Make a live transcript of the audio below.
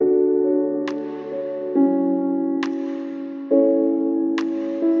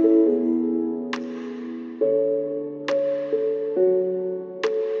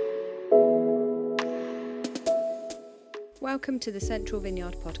Welcome to the Central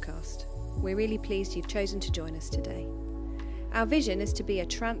Vineyard podcast. We're really pleased you've chosen to join us today. Our vision is to be a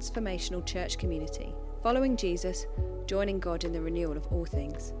transformational church community, following Jesus, joining God in the renewal of all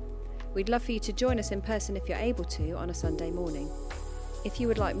things. We'd love for you to join us in person if you're able to on a Sunday morning. If you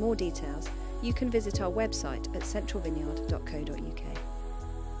would like more details, you can visit our website at centralvineyard.co.uk.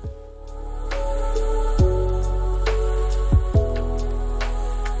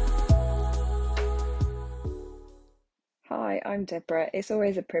 Hi, I'm Deborah. It's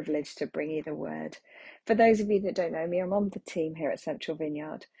always a privilege to bring you the word. For those of you that don't know me, I'm on the team here at Central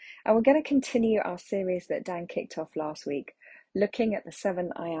Vineyard, and we're going to continue our series that Dan kicked off last week, looking at the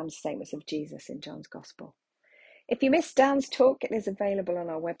 7 I Am statements of Jesus in John's Gospel. If you missed Dan's talk, it is available on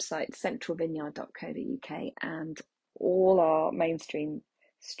our website, centralvineyard.co.uk, and all our mainstream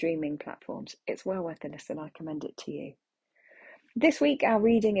streaming platforms. It's well worth a listen. I commend it to you. This week, our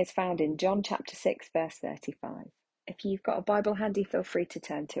reading is found in John chapter 6, verse 35. If you've got a Bible handy, feel free to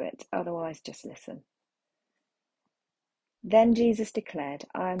turn to it. Otherwise, just listen. Then Jesus declared,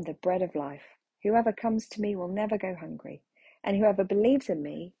 I am the bread of life. Whoever comes to me will never go hungry, and whoever believes in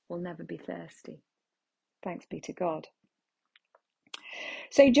me will never be thirsty. Thanks be to God.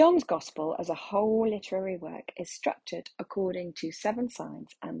 So John's Gospel as a whole literary work is structured according to 7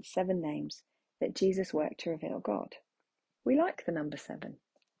 signs and 7 names that Jesus worked to reveal God. We like the number 7.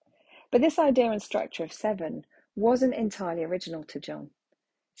 But this idea and structure of 7 wasn't entirely original to John.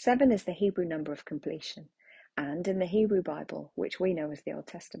 7 is the Hebrew number of completion, and in the Hebrew Bible, which we know as the Old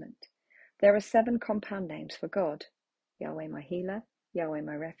Testament, there are 7 compound names for God: Yahweh my healer, Yahweh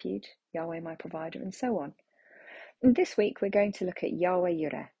my refuge, Yahweh my provider, and so on. And this week we're going to look at Yahweh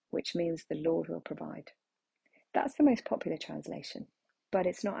Yireh, which means the Lord will provide. That's the most popular translation, but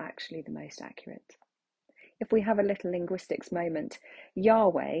it's not actually the most accurate. If we have a little linguistics moment,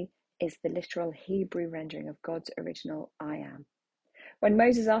 Yahweh is the literal Hebrew rendering of God's original I am. When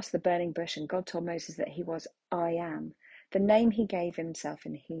Moses asked the burning bush and God told Moses that he was I am, the name he gave himself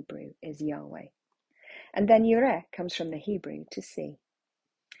in Hebrew is Yahweh. And then Yireh comes from the Hebrew to see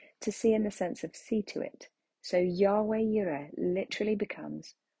in the sense of see to it. So Yahweh Yireh literally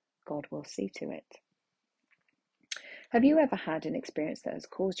becomes God will see to it. Have you ever had an experience that has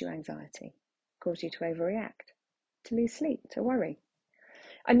caused you anxiety, caused you to overreact, to lose sleep, to worry?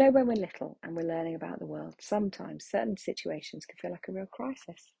 I know when we're little and we're learning about the world, sometimes certain situations can feel like a real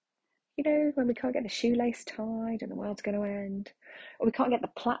crisis. You know, when we can't get the shoelace tied and the world's going to end, or we can't get the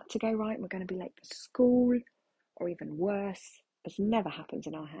plait to go right and we're going to be late for school, or even worse, as never happens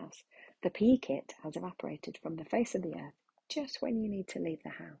in our house, the PE kit has evaporated from the face of the earth just when you need to leave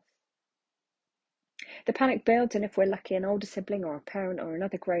the house. The panic builds, and if we're lucky, an older sibling or a parent or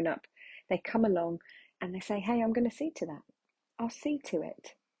another grown-up, they come along and they say, hey, I'm going to see to that. I'll see to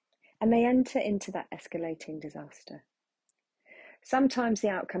it. And they enter into that escalating disaster. Sometimes the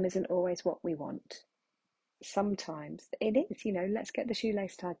outcome isn't always what we want. Sometimes it is, let's get the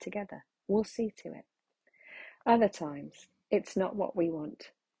shoelace tied together. We'll see to it. Other times it's not what we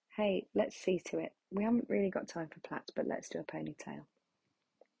want. Hey, let's see to it. We haven't really got time for plaits, but let's do a ponytail.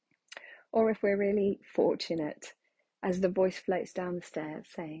 Or if we're really fortunate, as the voice floats down the stairs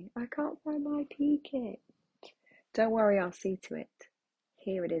saying, I can't find my PE kit. Don't worry, I'll see to it.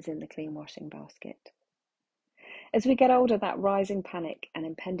 Here it is in the clean washing basket. As we get older, that rising panic and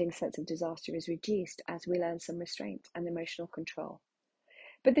impending sense of disaster is reduced as we learn some restraint and emotional control.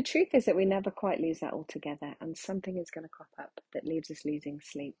 But the truth is that we never quite lose that altogether, and something is going to crop up that leaves us losing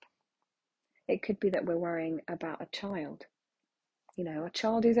sleep. It could be that we're worrying about a child. A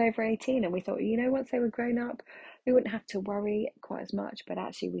child who's over 18, and we thought, once they were grown up, we wouldn't have to worry quite as much, but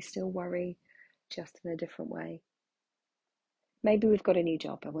actually we still worry, just in a different way. Maybe we've got a new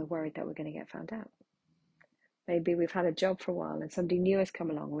job and we're worried that we're going to get found out. Maybe we've had a job for a while and somebody new has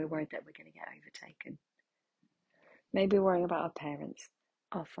come along and we're worried that we're going to get overtaken. Maybe we're worrying about our parents,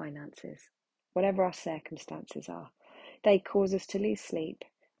 our finances, whatever our circumstances are. They cause us to lose sleep,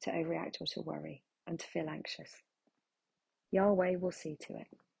 to overreact or to worry, and to feel anxious. Yahweh will see to it.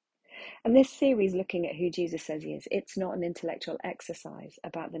 And this series, looking at who Jesus says he is, it's not an intellectual exercise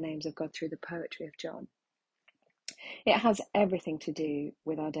about the names of God through the poetry of John. It has everything to do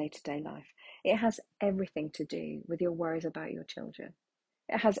with our day-to-day life. It has everything to do with your worries about your children.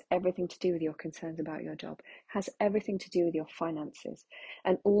 It has everything to do with your concerns about your job. It has everything to do with your finances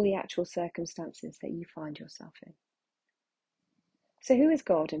and all the actual circumstances that you find yourself in. So who is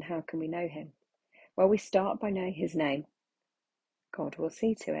God and how can we know him? Well, we start by knowing his name. God will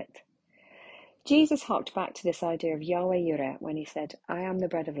see to it. Jesus harked back to this idea of Yahweh Yireh when he said, I am the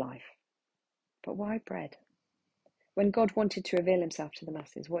bread of life. But why bread? When God wanted to reveal himself to the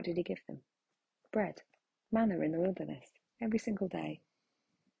masses, what did he give them? Bread, manna in the wilderness. every single day,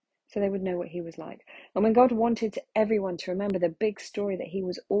 so they would know what he was like. And when God wanted everyone to remember the big story that he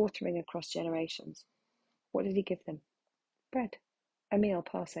was authoring across generations, what did he give them? Bread, a meal,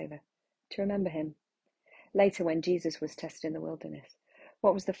 Passover, to remember him. Later, when Jesus was tested in the wilderness,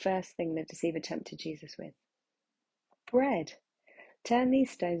 what was the first thing the deceiver tempted Jesus with? Bread. Turn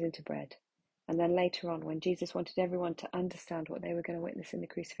these stones into bread. And then later on, when Jesus wanted everyone to understand what they were going to witness in the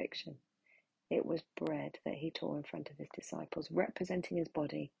crucifixion, it was bread that he tore in front of his disciples, representing his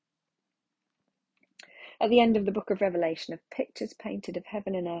body. At the end of the book of Revelation, of pictures painted of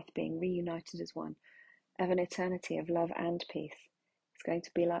heaven and earth being reunited as one, of an eternity of love and peace. It's going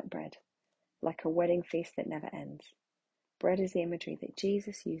to be like bread, like a wedding feast that never ends. Bread is the imagery that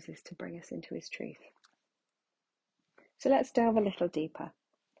Jesus uses to bring us into his truth. So let's delve a little deeper.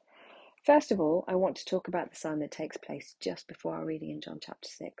 First of all, I want to talk about the sign that takes place just before our reading in John chapter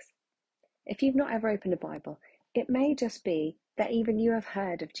 6. If you've not ever opened a Bible, it may just be that even you have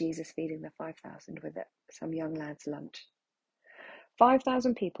heard of Jesus feeding the 5,000 with some young lad's lunch.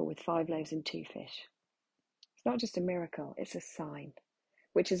 5,000 people with 5 loaves and 2 fish. It's not just a miracle, it's a sign,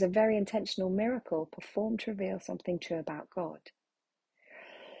 which is a very intentional miracle performed to reveal something true about God.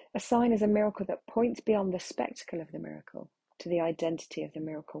 A sign is a miracle that points beyond the spectacle of the miracle to the identity of the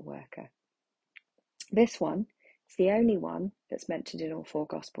miracle worker. This one is the only one that's mentioned in all 4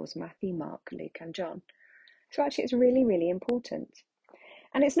 Gospels, Matthew, Mark, Luke and John. So actually it's really, really important.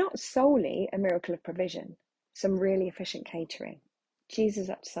 And it's not solely a miracle of provision, some really efficient catering. Jesus is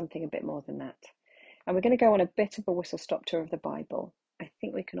up to something a bit more than that. And we're going to go on a bit of a whistle-stop tour of the Bible. I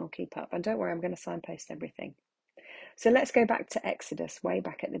think we can all keep up. And don't worry, I'm going to signpost everything. So let's go back to Exodus, way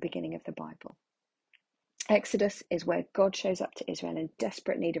back at the beginning of the Bible. Exodus is where God shows up to Israel in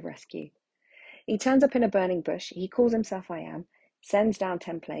desperate need of rescue. He turns up in a burning bush, he calls himself I Am, sends down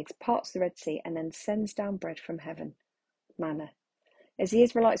 10 plagues, parts the Red Sea, and then sends down bread from heaven, manna, as the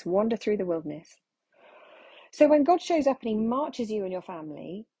Israelites wander through the wilderness. So when God shows up and he marches you and your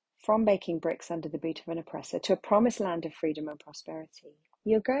family from baking bricks under the boot of an oppressor to a promised land of freedom and prosperity,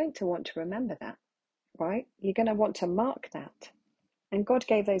 you're going to want to remember that, right? You're going to want to mark that. And God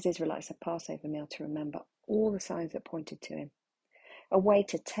gave those Israelites a Passover meal to remember all the signs that pointed to him, a way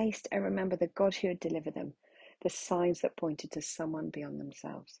to taste and remember the God who had delivered them, the signs that pointed to someone beyond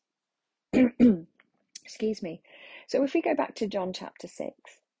themselves. Excuse me. So if we go back to John chapter 6,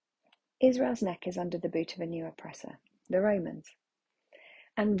 Israel's neck is under the boot of a new oppressor, the Romans.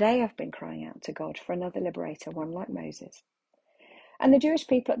 And they have been crying out to God for another liberator, one like Moses. And the Jewish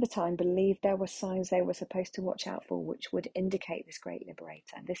people at the time believed there were signs they were supposed to watch out for which would indicate this great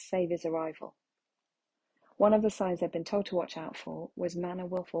liberator, this Saviour's arrival. One of the signs they'd been told to watch out for was manna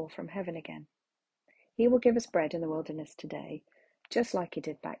will fall from heaven again. He will give us bread in the wilderness today, just like he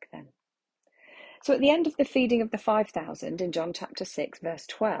did back then. So at the end of the feeding of the 5,000 in John chapter 6, verse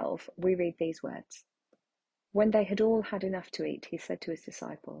 12, we read these words. When they had all had enough to eat, he said to his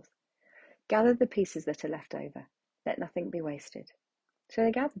disciples, gather the pieces that are left over, let nothing be wasted. So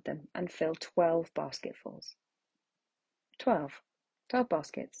they gathered them and filled 12 basketfuls. 12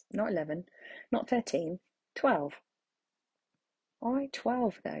 baskets, not 11, not 13, 12. Why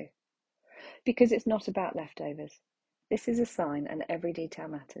 12 though? Because it's not about leftovers. This is a sign and every detail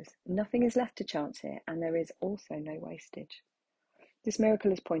matters. Nothing is left to chance here, and there is also no wastage. This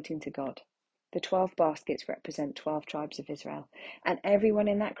miracle is pointing to God. The 12 baskets represent 12 tribes of Israel, and everyone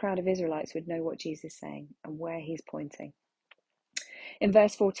in that crowd of Israelites would know what Jesus is saying and where he's pointing. In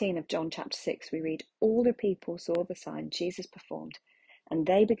verse 14 of John chapter 6, we read, all the people saw the sign Jesus performed, and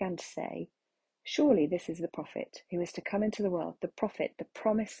they began to say, surely this is the prophet who is to come into the world, the prophet, the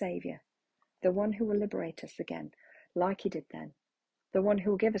promised Saviour, the one who will liberate us again, like he did then, the one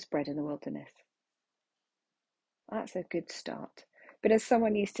who will give us bread in the wilderness. That's a good start. But as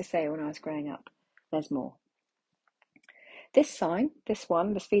someone used to say when I was growing up, there's more. This sign, this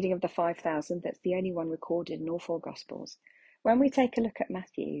feeding of the 5,000, that's the only one recorded in all 4 Gospels. When we take a look at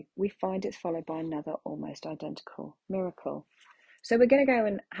Matthew, we find it's followed by another almost identical miracle. So we're going to go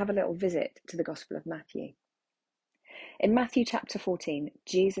and have a little visit to the Gospel of Matthew. In Matthew chapter 14,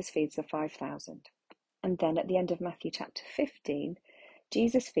 Jesus feeds the 5,000. And then at the end of Matthew chapter 15,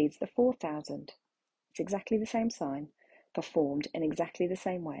 Jesus feeds the 4,000. It's exactly the same sign, performed in exactly the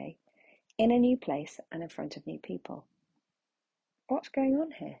same way, in a new place and in front of new people. What's going on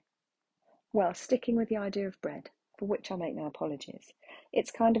here? Well, sticking with the idea of bread, for which I make no apologies,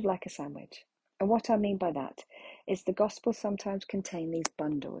 it's kind of like a sandwich. And what I mean by that is the Gospels sometimes contain these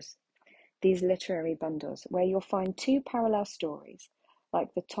bundles, these literary bundles, where you'll find 2 parallel stories,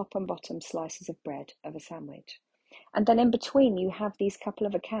 like the top and bottom slices of bread of a sandwich. And then in between, you have these couple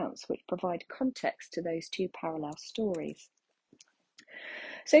of accounts which provide context to those two parallel stories.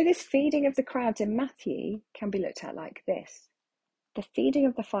 So this feeding of the crowds in Matthew can be looked at like this. The feeding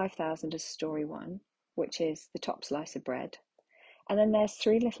of the 5,000 is story 1, which is the top slice of bread. And then there's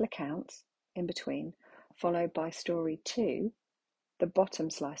 3 little accounts in between, followed by story 2, the bottom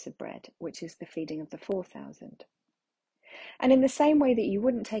slice of bread, which is the feeding of the 4,000. And in the same way that you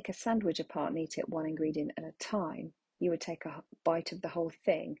wouldn't take a sandwich apart and eat it one ingredient at a time, you would take a bite of the whole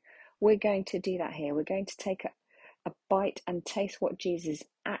thing. We're going to do that here. We're going to take a bite and taste what Jesus is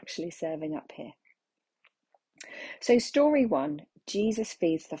actually serving up here. So story 1, Jesus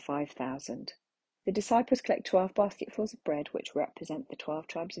feeds the 5,000. The disciples collect 12 basketfuls of bread, which represent the 12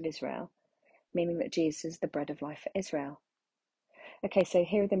 tribes of Israel, meaning that Jesus is the bread of life for Israel. Okay, so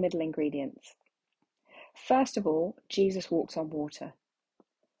here are the middle ingredients. First of all, Jesus walks on water.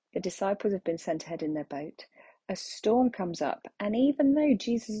 The disciples have been sent ahead in their boat. A storm comes up, and even though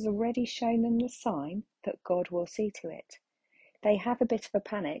Jesus has already shown them the sign that God will see to it, they have a bit of a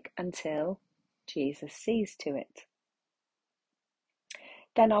panic until Jesus sees to it.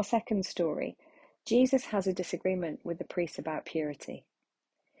 Then our second story, Jesus has a disagreement with the priests about purity.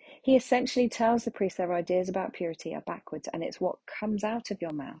 He essentially tells the priests their ideas about purity are backwards, and it's what comes out of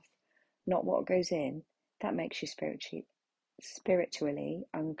your mouth, not what goes in, that makes you spiritually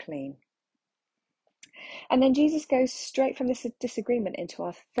unclean. And then Jesus goes straight from this disagreement into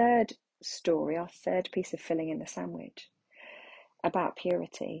our third story, our third piece of filling in the sandwich about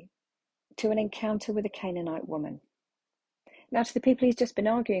purity, to an encounter with a Canaanite woman. Now, to the people he's just been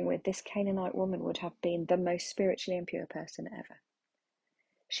arguing with, this Canaanite woman would have been the most spiritually impure person ever.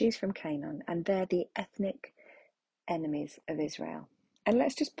 She's from Canaan, and they're the ethnic enemies of Israel. And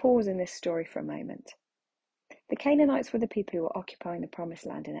let's just pause in this story for a moment. The Canaanites were the people who were occupying the promised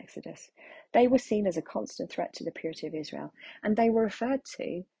land in Exodus. They were seen as a constant threat to the purity of Israel, and they were referred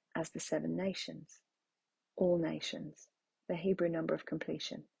to as the 7 nations. All nations, the Hebrew number of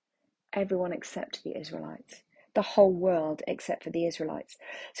completion. Everyone except the Israelites. The whole world except for the Israelites.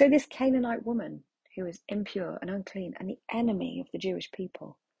 So this Canaanite woman, who is impure and unclean and the enemy of the Jewish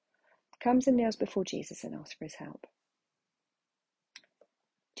people, comes and kneels before Jesus and asks for his help.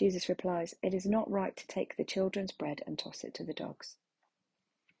 Jesus replies, "It is not right to take the children's bread and toss it to the dogs."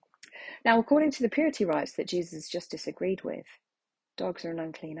 Now, according to the purity rites that Jesus just disagreed with, dogs are an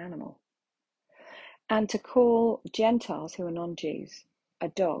unclean animal. And to call Gentiles who are non-Jews a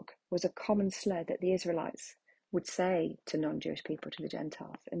dog was a common slur that the Israelites would say to non-Jewish people, to the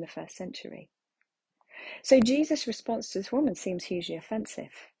Gentiles, in the first century. So Jesus' response to this woman seems hugely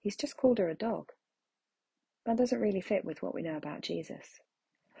offensive. He's just called her a dog. That doesn't really fit with what we know about Jesus.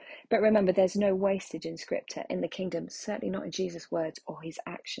 But remember, there's no wastage in Scripture in the kingdom, certainly not in Jesus' words or his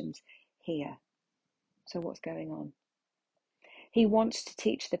actions here. So what's going on? He wants to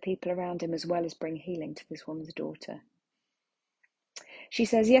teach the people around him as well as bring healing to this woman's daughter. She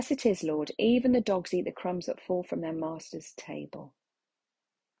says, "Yes, it is, Lord. Even the dogs eat the crumbs that fall from their master's table."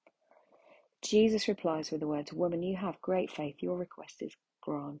 Jesus replies with the words, "Woman, you have great faith. Your request is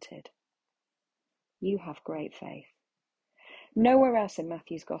granted." You have great faith. Nowhere else in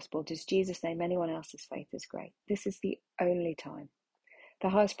Matthew's Gospel does Jesus name anyone else's faith as great. This is the only time. The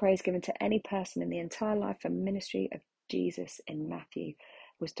highest praise given to any person in the entire life and ministry of Jesus in Matthew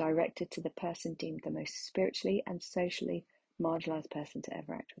was directed to the person deemed the most spiritually and socially marginalized person to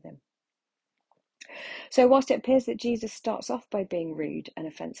ever act with him. So whilst it appears that Jesus starts off by being rude and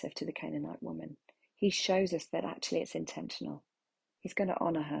offensive to the Canaanite woman, he shows us that actually it's intentional. He's going to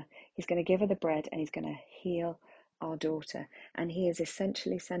honor her. He's going to give her the bread and he's going to heal our daughter. And he is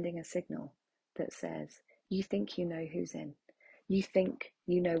essentially sending a signal that says, you think you know who's in. You think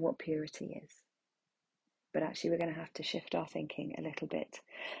you know what purity is. But actually we're going to have to shift our thinking a little bit.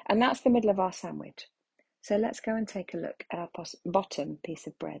 And that's the middle of our sandwich. So let's go and take a look at our bottom piece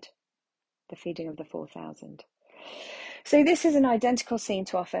of bread, the feeding of the 4,000. So this is an identical scene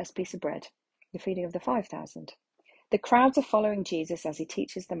to our first piece of bread, the feeding of the 5,000. The crowds are following Jesus as he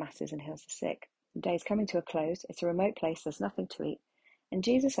teaches the masses and heals the sick. The day is coming to a close. It's a remote place. There's nothing to eat. And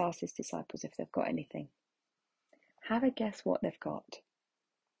Jesus asks his disciples if they've got anything. Have a guess what they've got.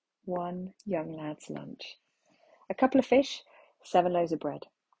 1 young lad's lunch. A couple of fish, 7 loaves of bread.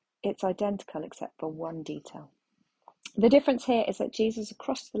 It's identical except for one detail. The difference here is that Jesus has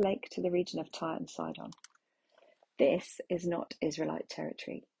crossed the lake to the region of Tyre and Sidon. This is not Israelite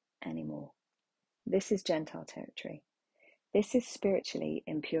territory anymore. This is Gentile territory. This is spiritually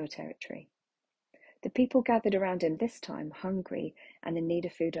impure territory. The people gathered around him this time, hungry and in need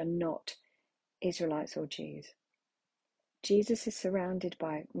of food, are not Israelites or Jews. Jesus is surrounded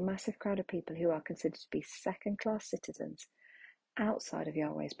by a massive crowd of people who are considered to be second-class citizens outside of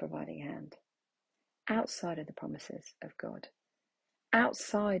Yahweh's providing hand, outside of the promises of God,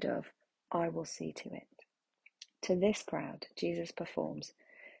 outside of I will see to it. To this crowd, Jesus performs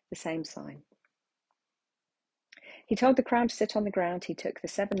the same sign. He told the crowd to sit on the ground. He took the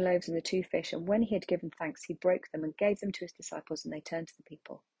 7 loaves and the 2 fish, and when he had given thanks, he broke them and gave them to his disciples, and they turned to the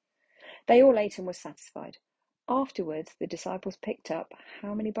people. They all ate and were satisfied. Afterwards, the disciples picked up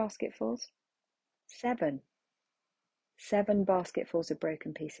how many basketfuls? 7. 7 basketfuls of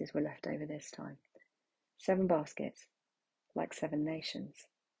broken pieces were left over this time. 7 baskets, like 7 nations,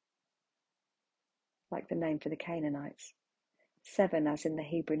 like the name for the Canaanites. 7 as in the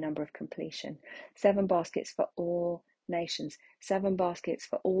Hebrew number of completion. 7 baskets for all nations. 7 baskets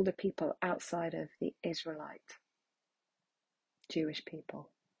for all the people outside of the Israelite Jewish people.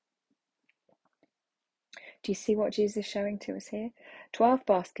 Do you see what Jesus is showing to us here? 12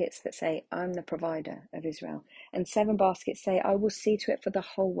 baskets that say, I'm the provider of Israel. And 7 baskets say, I will see to it for the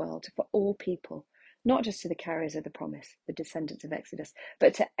whole world, for all people. Not just to the carriers of the promise, the descendants of Exodus,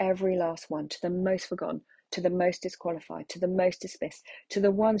 but to every last one, to the most forgotten, to the most disqualified, to the most dismissed, to the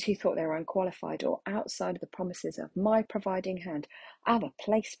ones who thought they were unqualified or outside of the promises of my providing hand. I have a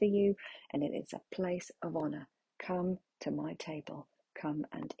place for you, and it is a place of honor. Come to my table. Come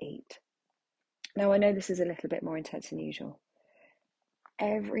and eat. Now, I know this is a little bit more intense than usual.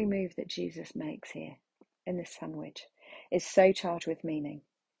 Every move that Jesus makes here in this sandwich is so charged with meaning.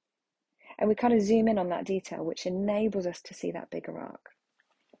 And we kind of zoom in on that detail, which enables us to see that bigger arc.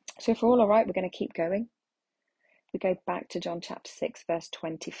 So if we're all right, we're going to keep going. We go back to John chapter 6, verse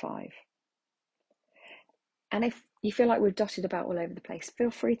 25. And if you feel like we've dotted about all over the place,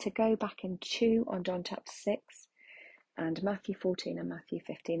 feel free to go back and chew on John chapter 6 and Matthew 14 and Matthew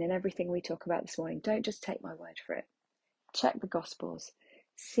 15 and everything we talk about this morning. Don't just take my word for it. Check the Gospels.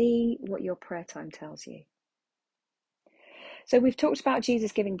 See what your prayer time tells you. So we've talked about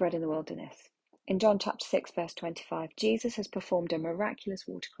Jesus giving bread in the wilderness. In John chapter 6, verse 25, Jesus has performed a miraculous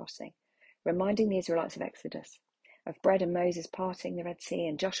water crossing, reminding the Israelites of Exodus, of bread and Moses parting the Red Sea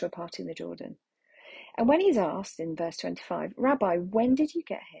and Joshua parting the Jordan. And when he's asked in verse 25, Rabbi, when did you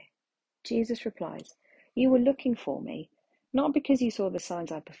get here? Jesus replies, you were looking for me, not because you saw the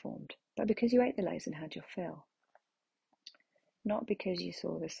signs I performed, but because you ate the loaves and had your fill. Not because you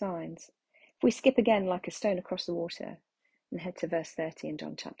saw the signs. If we skip again like a stone across the water and head to verse 30 in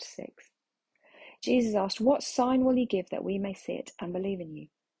John chapter 6, Jesus asked, what sign will you give that we may see it and believe in you?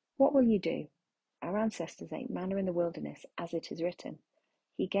 What will you do? Our ancestors ate manna in the wilderness, as it is written.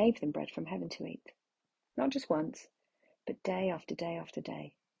 He gave them bread from heaven to eat. Not just once, but day after day after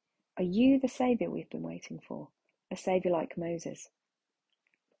day. Are you the Saviour we've been waiting for? A Saviour like Moses?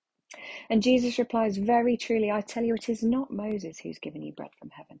 And Jesus replies, very truly, I tell you, it is not Moses who's given you bread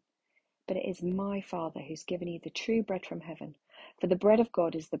from heaven, but it is my Father who's given you the true bread from heaven. For the bread of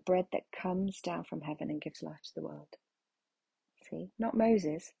God is the bread that comes down from heaven and gives life to the world. See, not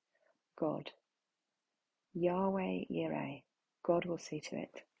Moses, God. Yahweh Yireh. God will see to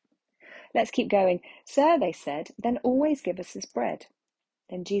it. Let's keep going. Sir, they said, then always give us this bread.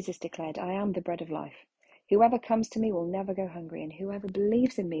 Then Jesus declared, I am the bread of life. Whoever comes to me will never go hungry, and whoever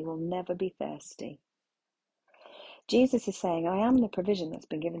believes in me will never be thirsty. Jesus is saying, I am the provision that's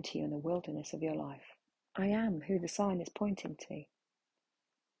been given to you in the wilderness of your life. I am who the sign is pointing to.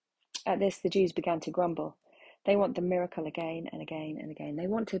 At this, the Jews began to grumble. They want the miracle again and again and again. They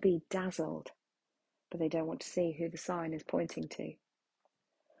want to be dazzled, but they don't want to see who the sign is pointing to.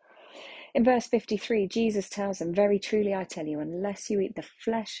 In verse 53, Jesus tells them, very truly I tell you, unless you eat the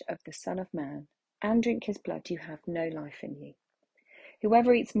flesh of the Son of Man and drink his blood, you have no life in you.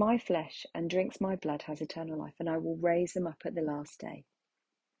 Whoever eats my flesh and drinks my blood has eternal life, and I will raise them up at the last day.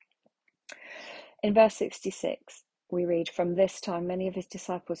 In verse 66, we read, from this time many of his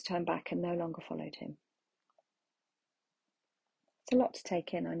disciples turned back and no longer followed him. It's a lot to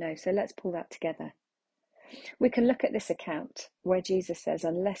take in, I know, so let's pull that together. We can look at this account where Jesus says,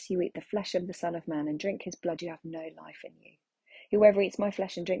 unless you eat the flesh of the Son of Man and drink his blood, you have no life in you. Whoever eats my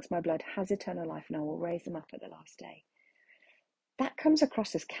flesh and drinks my blood has eternal life, and I will raise them up at the last day. That comes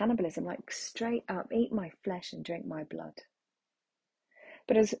across as cannibalism, like straight up, eat my flesh and drink my blood.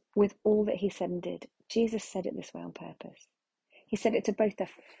 But as with all that he said and did, Jesus said it this way on purpose. He said it to both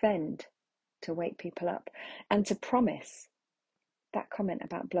offend, to wake people up, and to promise. That comment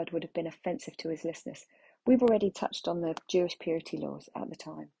about blood would have been offensive to his listeners. We've already touched on the Jewish purity laws at the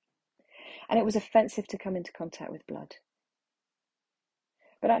time. And it was offensive to come into contact with blood.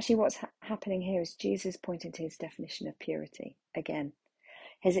 But actually what's happening here is Jesus pointing to his definition of purity. Again,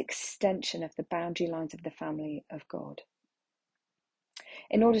 his extension of the boundary lines of the family of God.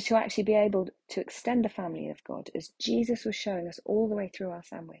 in order to actually be able to extend the family of God, as Jesus was showing us all the way through our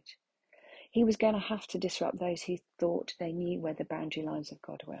sandwich. He was going to have to disrupt those who thought they knew where the boundary lines of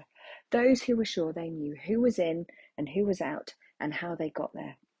God were, those who were sure they knew who was in and who was out and how they got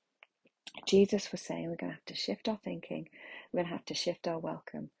there. Jesus was saying we're going to have to shift our thinking, we're going to have to shift our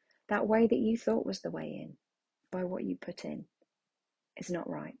welcome. That way that you thought was the way in, by what you put in, is not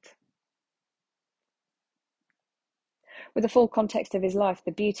right. With the full context of his life,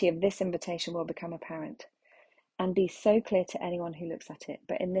 the beauty of this invitation will become apparent and be so clear to anyone who looks at it.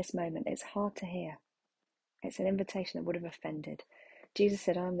 But in this moment, it's hard to hear. It's an invitation that would have offended. Jesus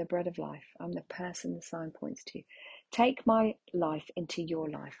said, I'm the bread of life. I'm the person the sign points to. Take my life into your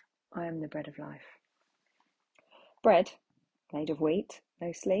life. I am the bread of life. Bread, made of wheat,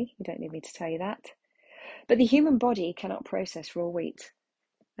 mostly. You don't need me to tell you that. But the human body cannot process raw wheat.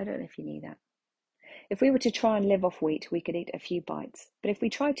 I don't know if you knew that. If we were to try and live off wheat, we could eat a few bites. But if we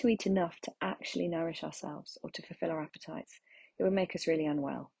tried to eat enough to actually nourish ourselves or to fulfill our appetites, it would make us really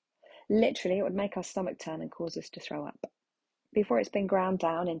unwell. Literally, it would make our stomach turn and cause us to throw up. Before it's been ground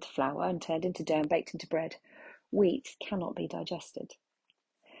down into flour and turned into dough and baked into bread, wheat cannot be digested.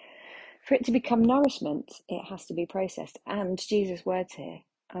 For it to become nourishment, it has to be processed. And Jesus' words here,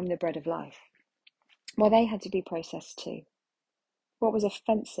 I'm the bread of life. Well, they had to be processed too. What was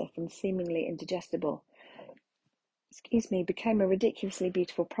offensive and seemingly indigestible, became a ridiculously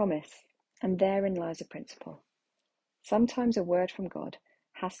beautiful promise. And therein lies a principle. Sometimes a word from God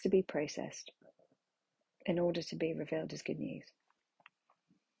has to be processed in order to be revealed as good news.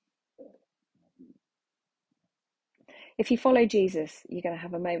 If you follow Jesus, you're going to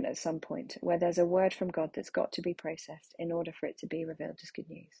have a moment at some point where there's a word from God that's got to be processed in order for it to be revealed as good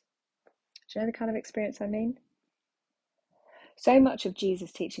news. Do you know the kind of experience I mean? So much of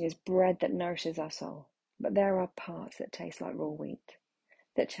Jesus' teaching is bread that nourishes our soul, but there are parts that taste like raw wheat,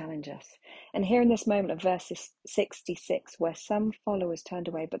 that challenge us. And here in this moment of verse 66, where some followers turned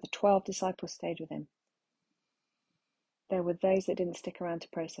away, but the 12 disciples stayed with him. There were those that didn't stick around to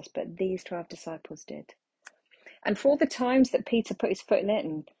process, but these 12 disciples did. And for all the times that Peter put his foot in it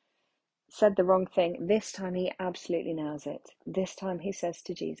and said the wrong thing, this time he absolutely nails it. This time he says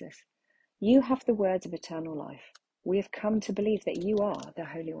to Jesus, you have the words of eternal life. We have come to believe that you are the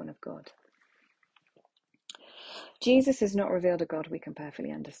Holy One of God. Jesus has not revealed a God we can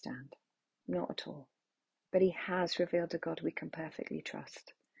perfectly understand. Not at all. But he has revealed a God we can perfectly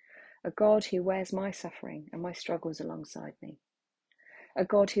trust. A God who wears my suffering and my struggles alongside me. A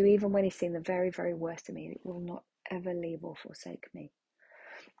God who, even when he's seen the very, very worst of me, will not ever leave or forsake me.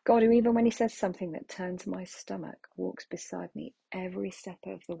 God who, even when he says something that turns my stomach, walks beside me every step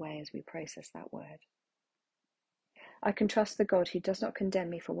of the way as we process that word. I can trust the God who does not condemn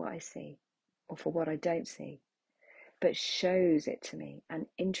me for what I see or for what I don't see, but shows it to me and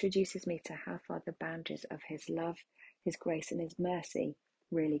introduces me to how far the boundaries of his love, his grace, and his mercy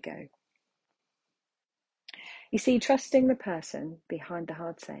really go. You see, trusting the person behind the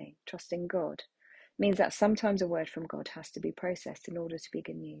hard saying, trusting God, means that sometimes a word from God has to be processed in order to be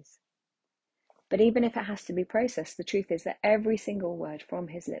good news. But even if it has to be processed, the truth is that every single word from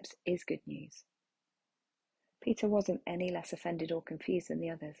his lips is good news. Peter wasn't any less offended or confused than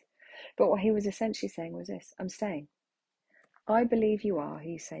the others, but what he was essentially saying was this: I'm staying. I believe you are who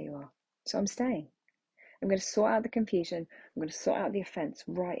you say you are, so I'm staying. I'm going to sort out the confusion. I'm going to sort out the offence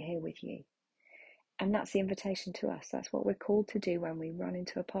right here with you. And that's the invitation to us. That's what we're called to do when we run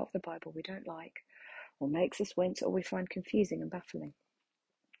into a part of the Bible we don't like, or makes us wince, or we find confusing and baffling.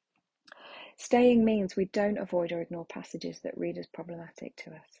 Staying means we don't avoid or ignore passages that read as problematic to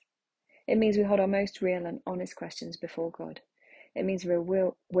us. It means we hold our most real and honest questions before God. It means we're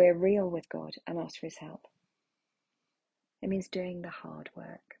real with God and ask for his help. It means doing the hard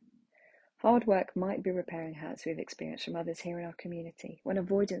work. Hard work might be repairing hurts we've experienced from others here in our community, when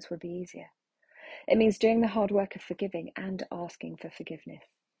avoidance would be easier. It means doing the hard work of forgiving and asking for forgiveness.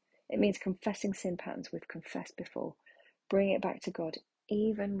 It means confessing sin patterns we've confessed before, bringing it back to God,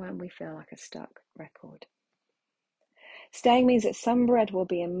 even when we feel like a stuck record. Staying means that some bread will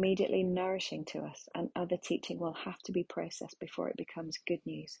be immediately nourishing to us and other teaching will have to be processed before it becomes good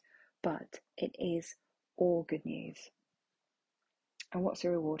news. But it is all good news. And what's the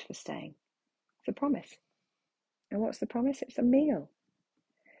reward for staying? It's a promise. And what's the promise? It's a meal.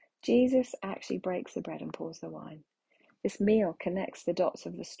 Jesus actually breaks the bread and pours the wine. This meal connects the dots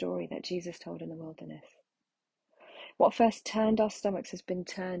of the story that Jesus told in the wilderness. What first turned our stomachs has been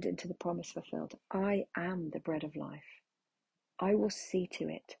turned into the promise fulfilled. I am the bread of life. I will see to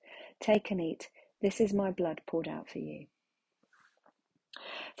it. Take and eat. This is my blood poured out for you.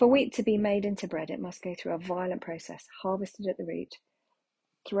 For wheat to be made into bread, it must go through a violent process, harvested at the root,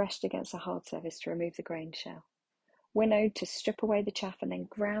 threshed against a hard surface to remove the grain shell, winnowed to strip away the chaff, and then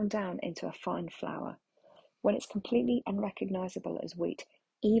ground down into a fine flour. When it's completely unrecognisable as wheat,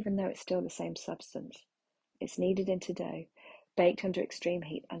 even though it's still the same substance, it's kneaded into dough, baked under extreme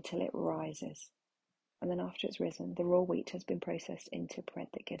heat until it rises. And then after it's risen, the raw wheat has been processed into bread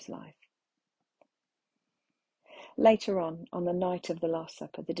that gives life. Later on the night of the Last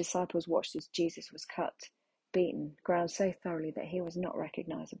Supper, the disciples watched as Jesus was cut, beaten, ground so thoroughly that he was not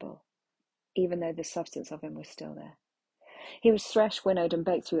recognisable, even though the substance of him was still there. He was threshed, winnowed, and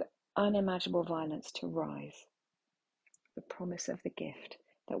baked through unimaginable violence to rise. The promise of the gift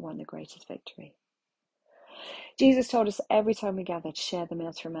that won the greatest victory. Jesus told us every time we gather to share the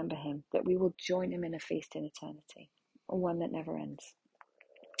meal to remember him, that we will join him in a feast in eternity, one that never ends.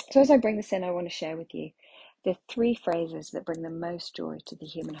 So as I bring this in, I want to share with you the 3 phrases that bring the most joy to the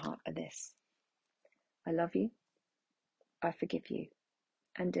human heart are this: I love you, I forgive you,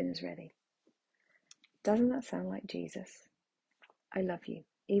 and dinner's ready. Doesn't that sound like Jesus? I love you,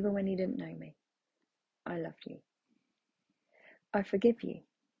 even when you didn't know me. I loved you. I forgive you.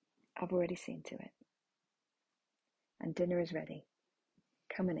 I've already seen to it. And dinner is ready.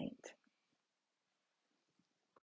 Come and eat.